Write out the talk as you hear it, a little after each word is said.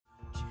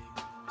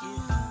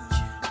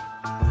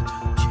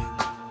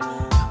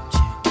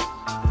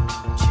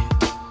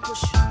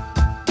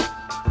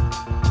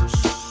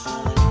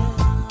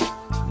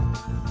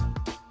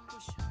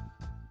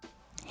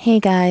Hey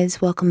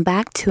guys, welcome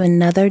back to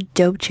another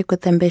Dope Chick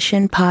with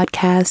Ambition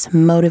podcast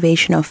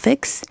motivational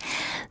fix.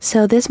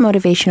 So this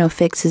motivational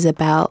fix is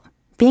about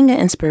being an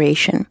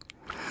inspiration.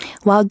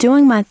 While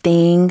doing my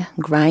thing,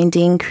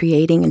 grinding,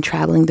 creating, and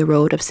traveling the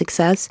road of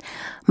success,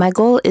 my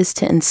goal is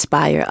to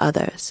inspire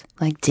others.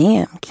 Like,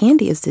 damn,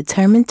 Candy is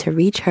determined to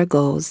reach her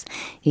goals.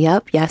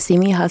 Yup, y'all see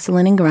me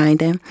hustling and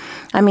grinding.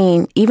 I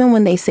mean, even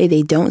when they say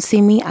they don't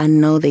see me, I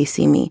know they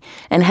see me.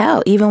 And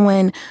hell, even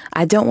when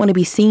I don't want to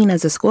be seen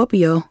as a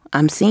Scorpio,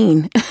 I'm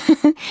seen.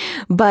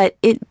 But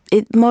it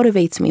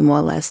motivates me more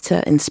or less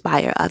to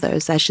inspire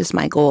others. That's just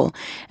my goal.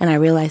 And I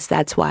realize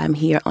that's why I'm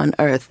here on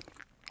Earth.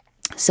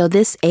 So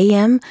this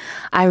AM,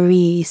 I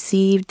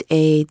received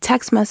a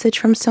text message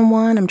from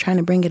someone. I'm trying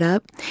to bring it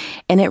up.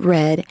 And it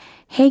read,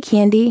 "Hey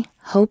Candy,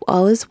 hope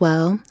all is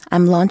well.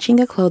 I'm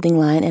launching a clothing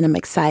line and I'm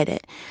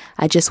excited.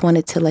 I just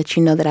wanted to let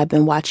you know that I've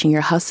been watching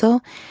your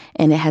hustle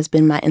and it has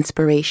been my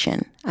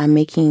inspiration. I'm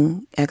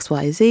making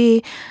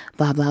XYZ,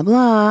 blah, blah,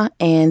 blah.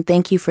 And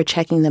thank you for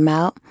checking them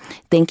out.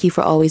 Thank you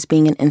for always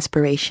being an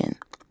inspiration."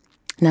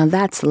 Now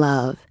that's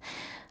love.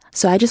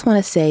 So I just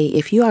want to say,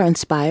 if you are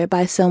inspired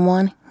by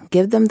someone,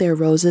 give them their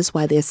roses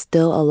while they're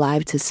still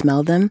alive to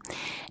smell them.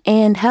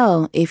 And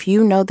hell, if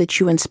you know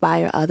that you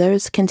inspire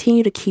others,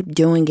 continue to keep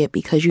doing it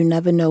because you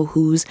never know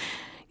who's,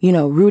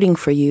 rooting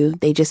for you.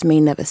 They just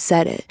may never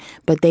said it,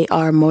 but they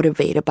are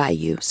motivated by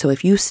you. So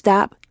if you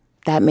stop,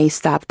 that may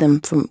stop them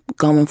from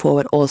going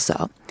forward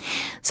also.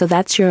 So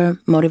that's your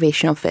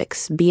motivational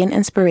fix. Be an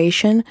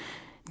inspiration.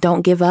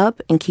 Don't give up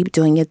and keep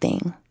doing your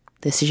thing.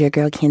 This is your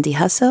girl, Candy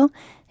Hustle.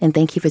 And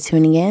thank you for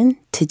tuning in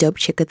to Dope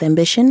Chick with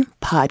Ambition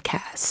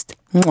podcast.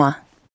 Mwah.